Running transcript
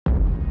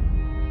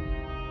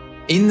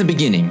In the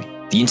beginning,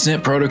 the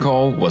Internet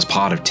Protocol was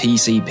part of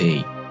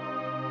TCP.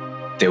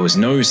 There was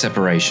no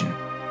separation.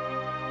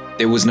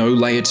 There was no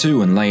Layer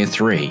 2 and Layer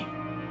 3.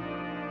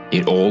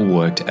 It all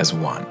worked as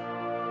one.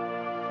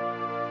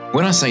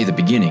 When I say the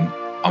beginning,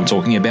 I'm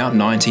talking about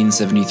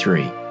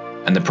 1973,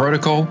 and the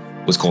protocol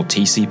was called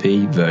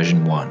TCP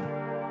version 1.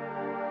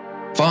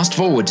 Fast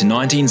forward to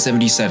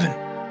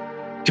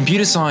 1977.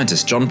 Computer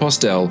scientist John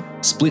Postel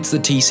splits the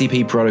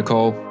TCP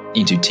protocol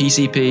into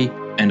TCP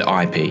and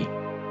IP,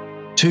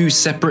 two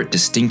separate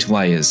distinct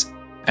layers,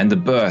 and the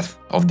birth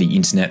of the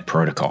Internet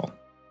Protocol.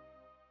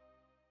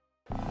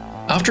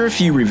 After a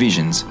few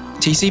revisions,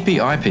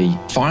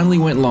 TCP/IP finally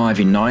went live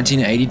in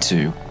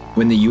 1982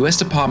 when the US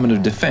Department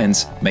of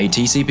Defense made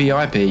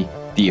TCP/IP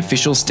the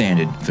official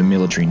standard for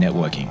military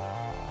networking.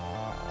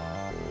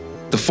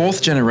 The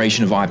fourth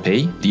generation of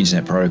IP, the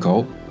Internet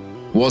Protocol,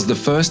 was the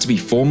first to be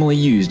formally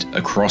used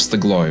across the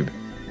globe.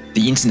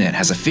 The Internet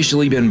has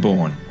officially been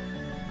born.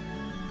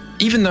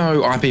 Even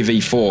though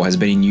IPv4 has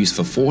been in use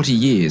for 40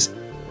 years,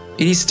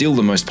 it is still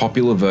the most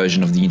popular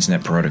version of the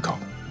Internet Protocol.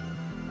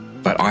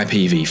 But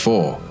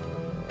IPv4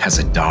 has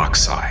a dark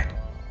side.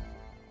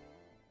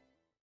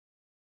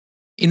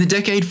 In the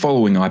decade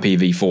following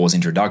IPv4's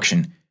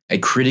introduction, a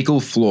critical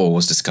flaw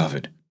was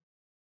discovered.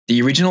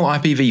 The original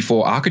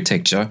IPv4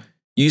 architecture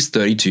used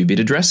 32-bit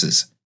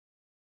addresses.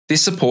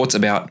 This supports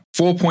about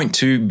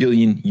 4.2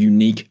 billion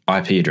unique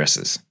IP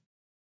addresses.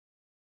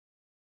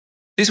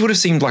 This would have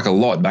seemed like a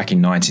lot back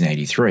in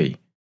 1983,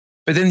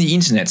 but then the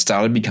internet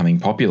started becoming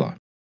popular.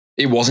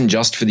 It wasn't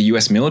just for the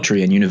US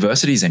military and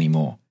universities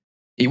anymore.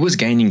 It was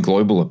gaining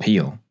global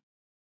appeal.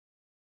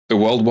 The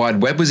World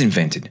Wide Web was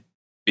invented.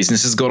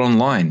 Businesses got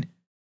online.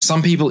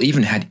 Some people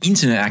even had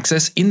internet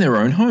access in their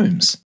own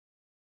homes.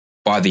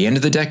 By the end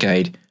of the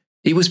decade,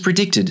 it was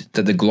predicted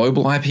that the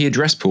global IP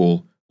address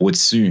pool would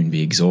soon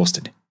be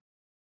exhausted.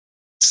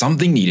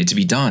 Something needed to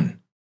be done.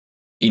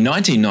 In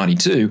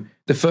 1992,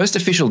 the first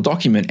official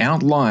document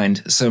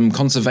outlined some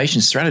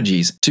conservation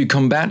strategies to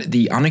combat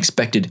the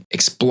unexpected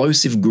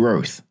explosive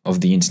growth of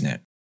the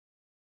internet.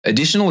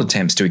 Additional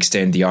attempts to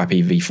extend the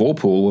IPv4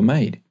 pool were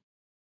made.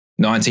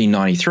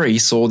 1993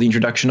 saw the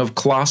introduction of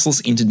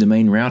classless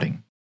interdomain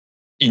routing.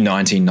 In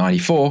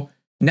 1994,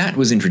 NAT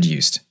was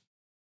introduced.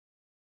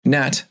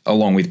 NAT,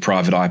 along with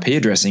private IP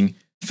addressing,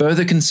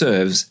 further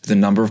conserves the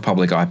number of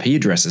public IP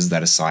addresses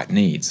that a site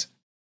needs.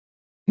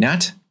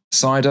 NAT,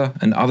 CIDR,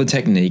 and other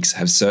techniques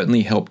have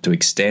certainly helped to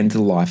extend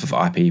the life of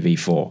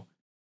IPv4.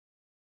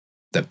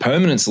 The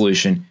permanent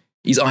solution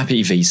is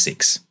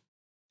IPv6.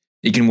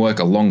 It can work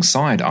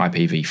alongside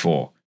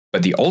IPv4,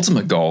 but the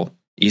ultimate goal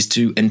is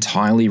to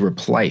entirely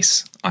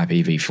replace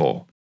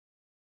IPv4.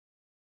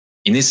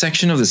 In this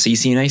section of the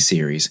CCNA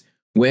series,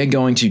 we're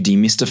going to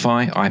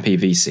demystify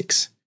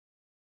IPv6.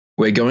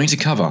 We're going to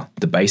cover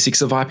the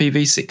basics of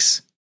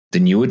IPv6, the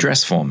new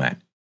address format,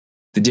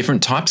 the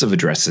different types of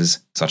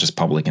addresses, such as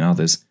public and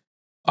others,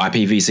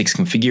 IPv6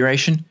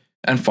 configuration,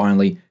 and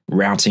finally,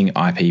 routing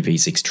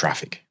IPv6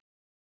 traffic.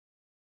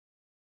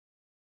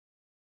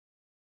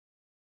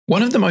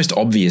 One of the most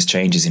obvious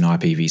changes in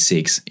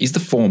IPv6 is the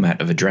format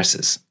of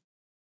addresses.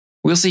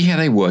 We'll see how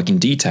they work in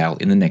detail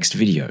in the next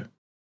video.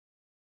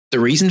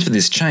 The reason for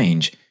this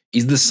change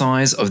is the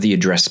size of the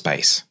address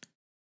space.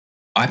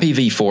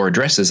 IPv4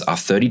 addresses are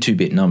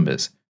 32-bit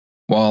numbers,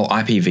 while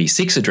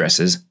IPv6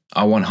 addresses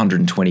are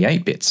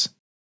 128 bits.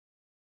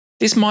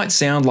 This might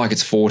sound like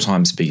it's 4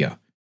 times bigger,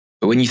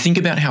 but when you think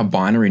about how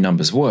binary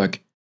numbers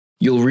work,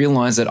 you'll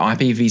realize that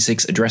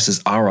IPv6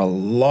 addresses are a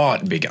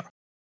lot bigger.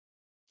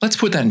 Let's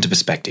put that into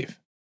perspective.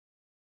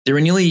 There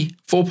are nearly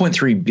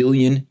 4.3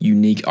 billion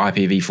unique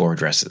IPv4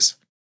 addresses.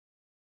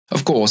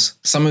 Of course,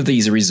 some of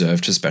these are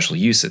reserved for special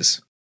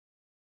uses.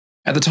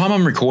 At the time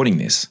I'm recording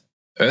this,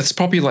 Earth's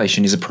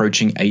population is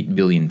approaching 8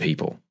 billion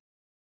people.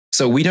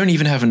 So we don't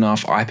even have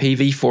enough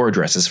IPv4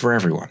 addresses for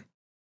everyone.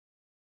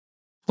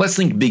 Let's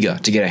think bigger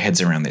to get our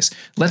heads around this.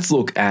 Let's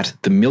look at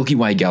the Milky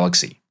Way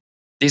galaxy.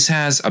 This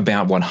has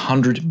about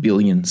 100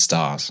 billion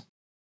stars.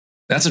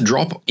 That's a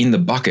drop in the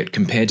bucket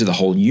compared to the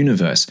whole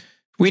universe,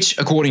 which,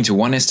 according to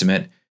one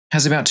estimate,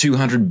 has about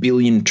 200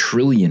 billion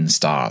trillion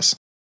stars.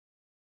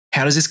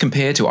 How does this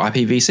compare to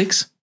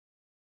IPv6?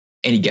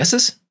 Any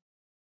guesses?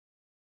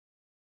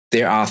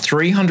 There are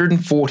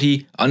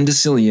 340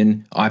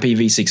 undecillion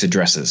IPv6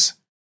 addresses.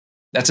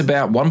 That's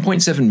about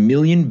 1.7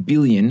 million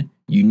billion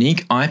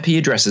unique IP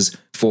addresses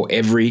for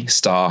every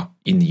star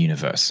in the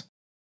universe.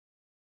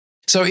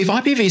 So if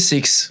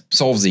IPv6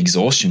 solves the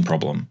exhaustion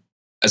problem,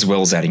 as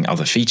well as adding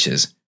other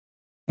features,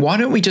 why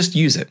don't we just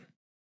use it?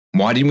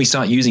 Why didn't we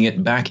start using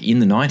it back in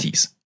the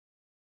 90s?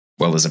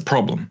 Well, there's a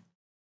problem.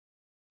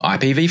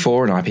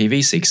 IPv4 and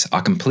IPv6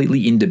 are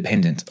completely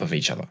independent of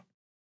each other.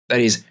 That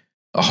is,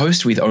 a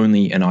host with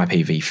only an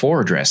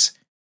IPv4 address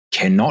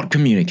cannot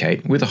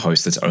communicate with a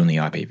host that's only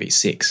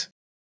IPv6.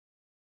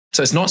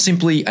 So it's not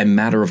simply a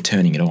matter of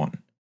turning it on.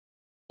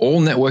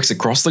 All networks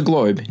across the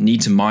globe need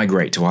to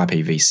migrate to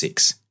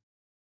IPv6.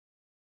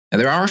 Now,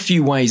 there are a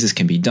few ways this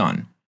can be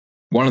done.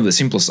 One of the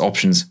simplest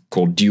options,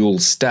 called dual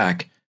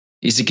stack,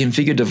 is to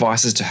configure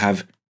devices to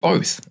have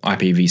both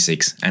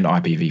IPv6 and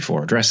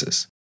IPv4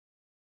 addresses.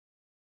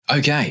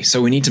 Okay,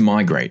 so we need to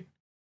migrate.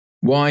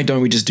 Why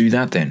don't we just do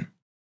that then?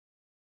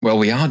 Well,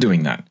 we are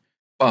doing that,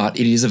 but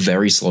it is a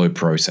very slow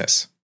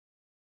process.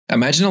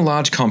 Imagine a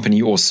large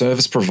company or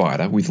service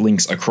provider with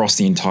links across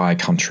the entire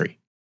country.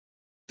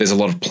 There's a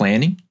lot of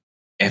planning,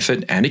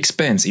 effort, and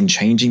expense in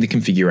changing the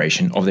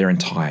configuration of their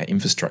entire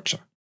infrastructure.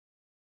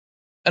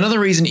 Another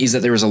reason is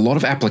that there is a lot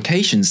of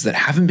applications that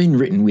haven't been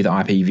written with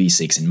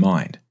IPv6 in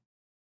mind.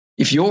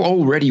 If you're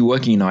already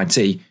working in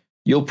IT,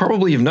 you'll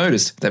probably have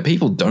noticed that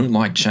people don't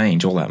like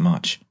change all that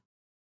much.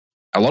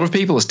 A lot of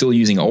people are still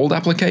using old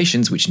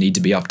applications which need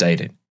to be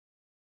updated.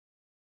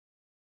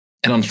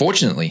 And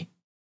unfortunately,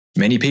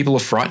 many people are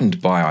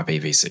frightened by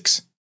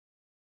IPv6.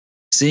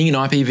 Seeing an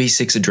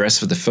IPv6 address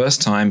for the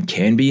first time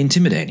can be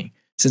intimidating,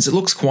 since it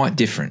looks quite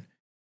different.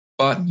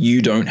 But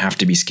you don't have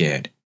to be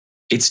scared.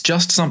 It's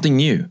just something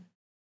new.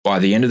 By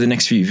the end of the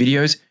next few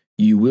videos,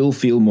 you will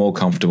feel more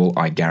comfortable,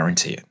 I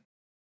guarantee it.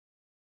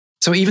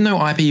 So even though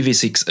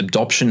IPv6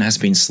 adoption has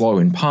been slow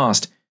in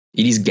past,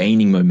 it is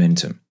gaining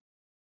momentum.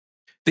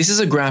 This is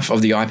a graph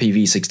of the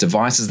IPv6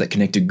 devices that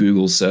connect to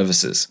Google's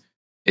services.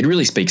 It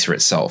really speaks for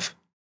itself.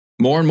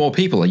 More and more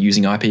people are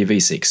using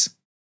IPv6.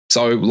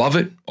 So love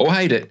it or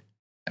hate it,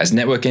 as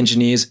network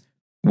engineers,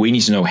 we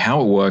need to know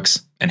how it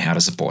works and how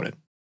to support it.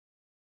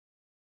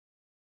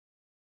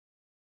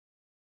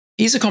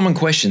 Here's a common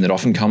question that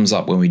often comes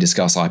up when we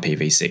discuss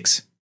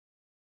IPv6.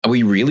 Are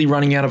we really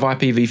running out of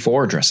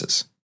IPv4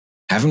 addresses?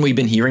 Haven't we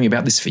been hearing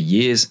about this for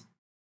years?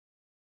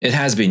 It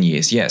has been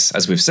years, yes.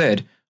 As we've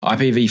said,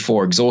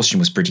 IPv4 exhaustion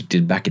was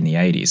predicted back in the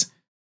 80s,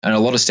 and a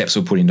lot of steps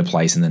were put into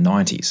place in the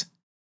 90s.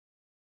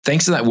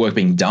 Thanks to that work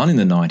being done in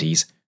the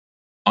 90s,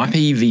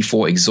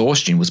 IPv4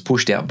 exhaustion was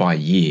pushed out by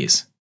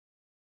years.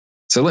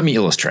 So let me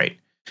illustrate.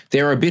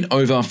 There are a bit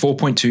over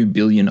 4.2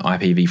 billion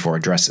IPv4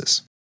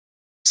 addresses.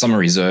 Some are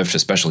reserved for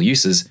special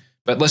uses,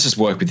 but let's just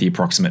work with the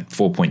approximate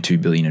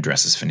 4.2 billion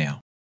addresses for now.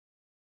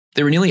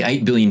 There are nearly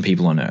 8 billion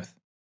people on Earth.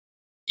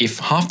 If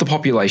half the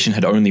population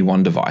had only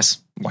one device,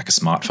 like a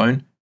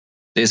smartphone,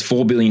 there's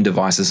 4 billion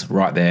devices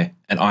right there,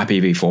 and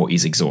IPv4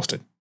 is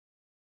exhausted.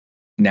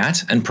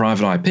 NAT and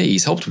private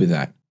IPs helped with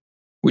that,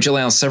 which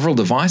allows several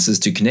devices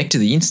to connect to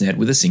the internet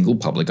with a single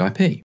public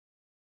IP.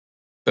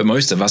 But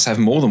most of us have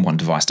more than one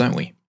device, don't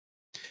we?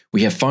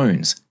 We have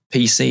phones,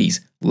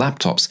 PCs,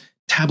 laptops,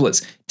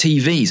 tablets,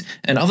 TVs,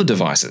 and other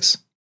devices.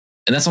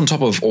 And that's on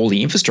top of all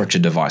the infrastructure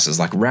devices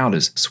like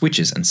routers,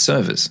 switches, and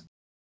servers.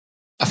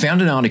 I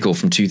found an article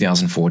from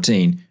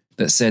 2014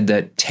 that said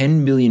that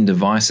 10 billion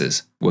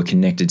devices were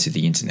connected to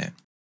the internet.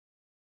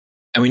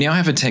 And we now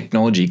have a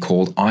technology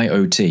called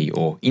IoT,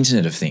 or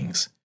Internet of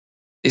Things.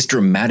 This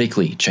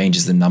dramatically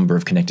changes the number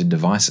of connected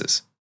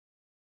devices.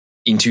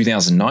 In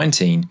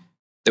 2019,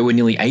 there were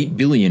nearly 8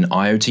 billion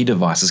IoT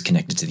devices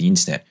connected to the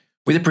internet,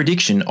 with a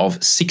prediction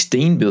of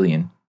 16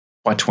 billion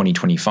by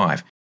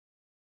 2025.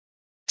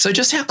 So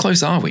just how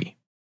close are we?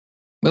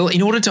 Well,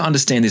 in order to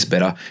understand this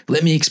better,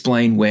 let me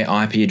explain where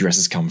IP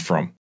addresses come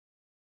from.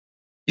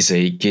 You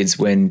see, kids,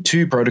 when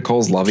two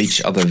protocols love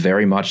each other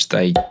very much,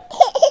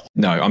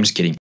 No, I'm just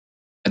kidding.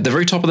 At the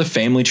very top of the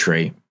family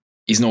tree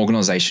is an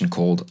organization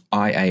called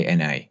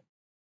IANA.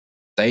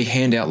 They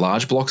hand out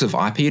large blocks of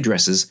IP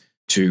addresses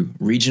to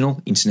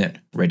regional internet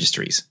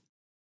registries.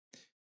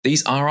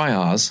 These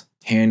RIRs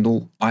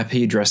handle IP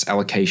address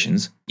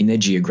allocations in their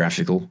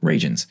geographical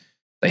regions.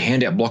 They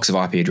hand out blocks of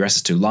IP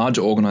addresses to large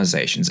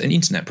organizations and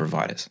internet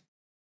providers.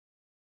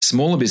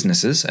 Smaller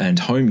businesses and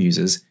home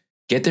users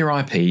get their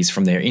IPs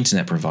from their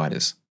internet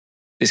providers.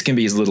 This can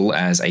be as little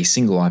as a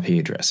single IP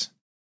address.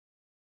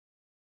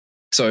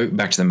 So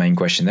back to the main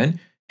question then,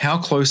 how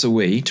close are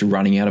we to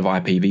running out of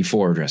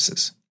IPv4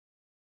 addresses?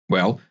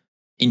 Well,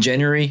 in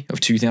January of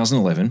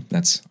 2011,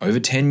 that's over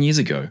 10 years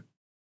ago,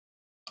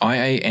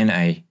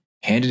 IANA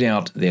handed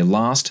out their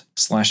last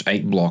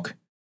 /8 block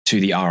to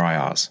the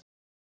RIRs.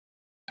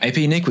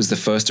 APNIC was the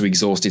first to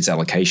exhaust its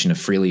allocation of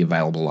freely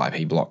available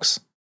IP blocks.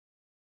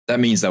 That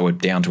means they were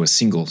down to a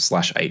single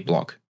 /8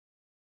 block.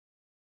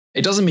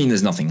 It doesn't mean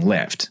there's nothing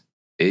left.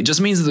 It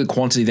just means that the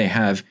quantity they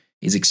have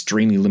is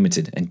extremely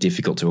limited and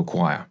difficult to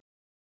acquire.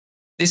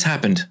 This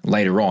happened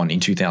later on in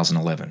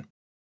 2011.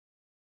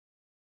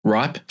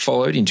 RIPE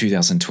followed in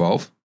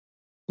 2012,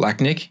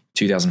 LACNIC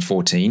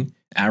 2014,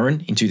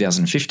 ARIN in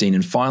 2015,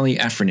 and finally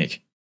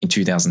AFRINIC in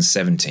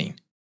 2017.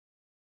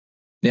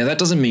 Now that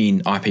doesn't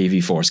mean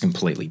IPv4 is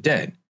completely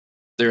dead.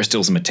 There are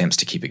still some attempts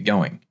to keep it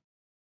going.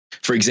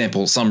 For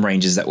example, some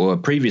ranges that were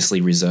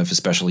previously reserved for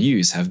special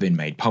use have been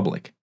made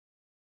public.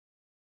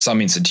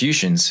 Some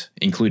institutions,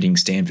 including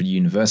Stanford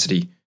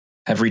University,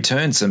 have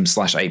returned some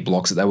 /8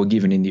 blocks that they were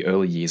given in the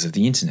early years of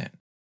the internet.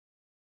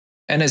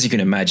 And as you can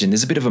imagine,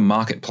 there's a bit of a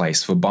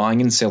marketplace for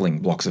buying and selling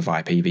blocks of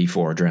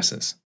IPv4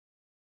 addresses.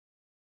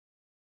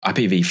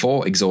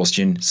 IPv4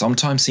 exhaustion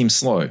sometimes seems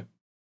slow,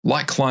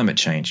 like climate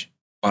change,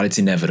 but it's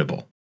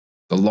inevitable.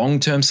 The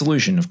long-term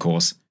solution, of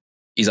course,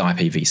 is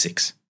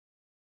IPv6.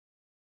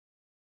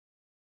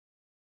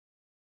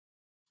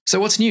 So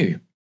what's new?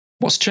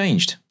 What's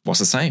changed? What's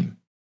the same?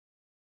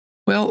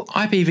 Well,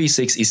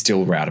 IPv6 is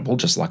still routable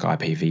just like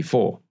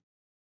IPv4.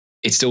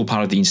 It's still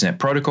part of the Internet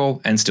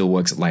Protocol and still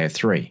works at layer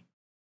 3.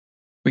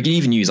 We can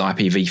even use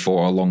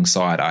IPv4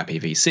 alongside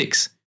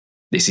IPv6.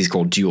 This is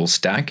called dual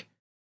stack,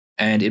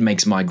 and it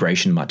makes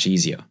migration much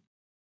easier.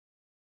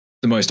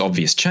 The most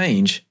obvious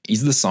change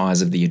is the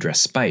size of the address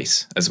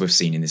space, as we've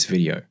seen in this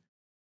video.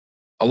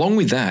 Along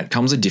with that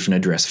comes a different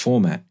address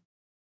format.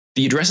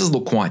 The addresses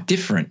look quite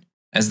different,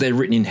 as they're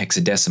written in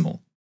hexadecimal.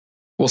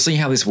 We'll see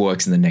how this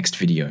works in the next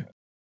video.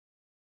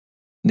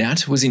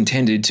 NAT was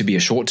intended to be a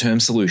short-term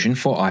solution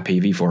for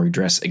IPv4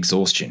 address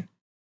exhaustion.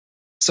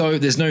 So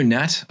there's no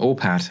NAT or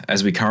PAT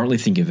as we currently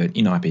think of it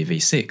in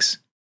IPv6.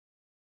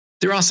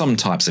 There are some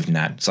types of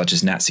NAT, such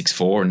as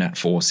NAT64 and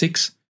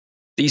NAT46.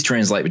 These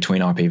translate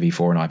between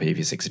IPv4 and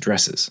IPv6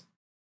 addresses.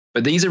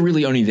 But these are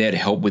really only there to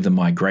help with the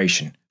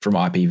migration from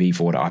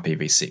IPv4 to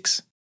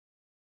IPv6.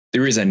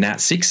 There is a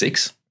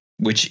NAT66,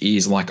 which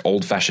is like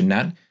old-fashioned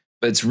NAT,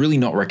 but it's really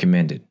not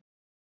recommended.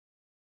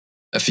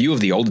 A few of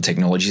the older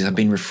technologies have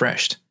been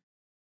refreshed.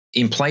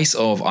 In place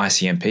of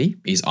ICMP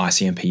is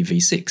ICMP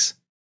v6.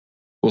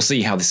 We'll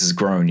see how this has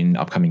grown in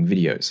upcoming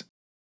videos.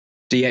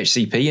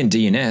 DHCP and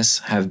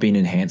DNS have been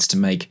enhanced to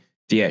make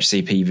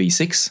DHCP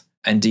v6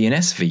 and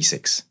DNS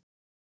v6.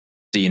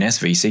 DNS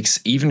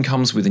v6 even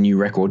comes with a new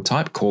record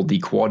type called the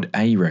Quad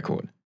A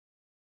record.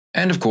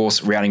 And of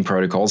course, routing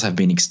protocols have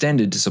been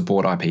extended to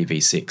support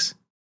IPv6.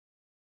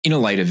 In a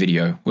later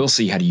video, we'll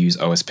see how to use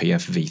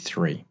OSPF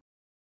v3.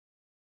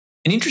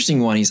 An interesting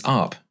one is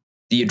ARP,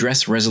 the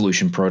Address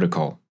Resolution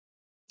Protocol.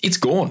 It's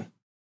gone.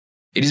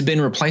 It has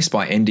been replaced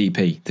by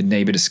NDP, the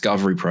Neighbor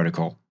Discovery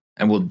Protocol,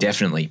 and we'll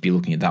definitely be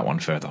looking at that one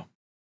further.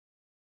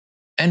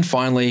 And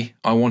finally,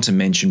 I want to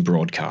mention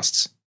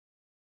broadcasts.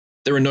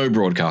 There are no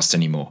broadcasts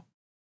anymore.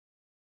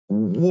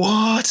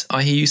 What?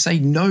 I hear you say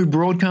no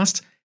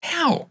broadcasts?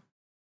 How?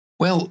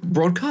 Well,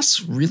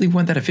 broadcasts really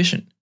weren't that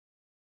efficient.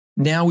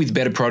 Now with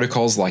better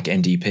protocols like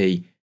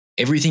NDP,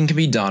 everything can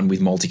be done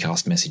with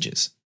multicast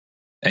messages.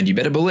 And you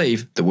better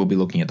believe that we'll be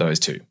looking at those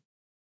too.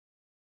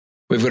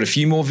 We've got a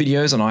few more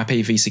videos on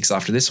IPv6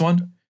 after this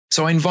one,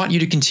 so I invite you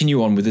to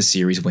continue on with the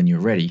series when you're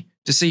ready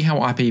to see how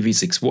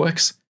IPv6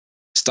 works,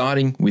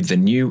 starting with the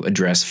new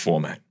address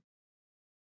format.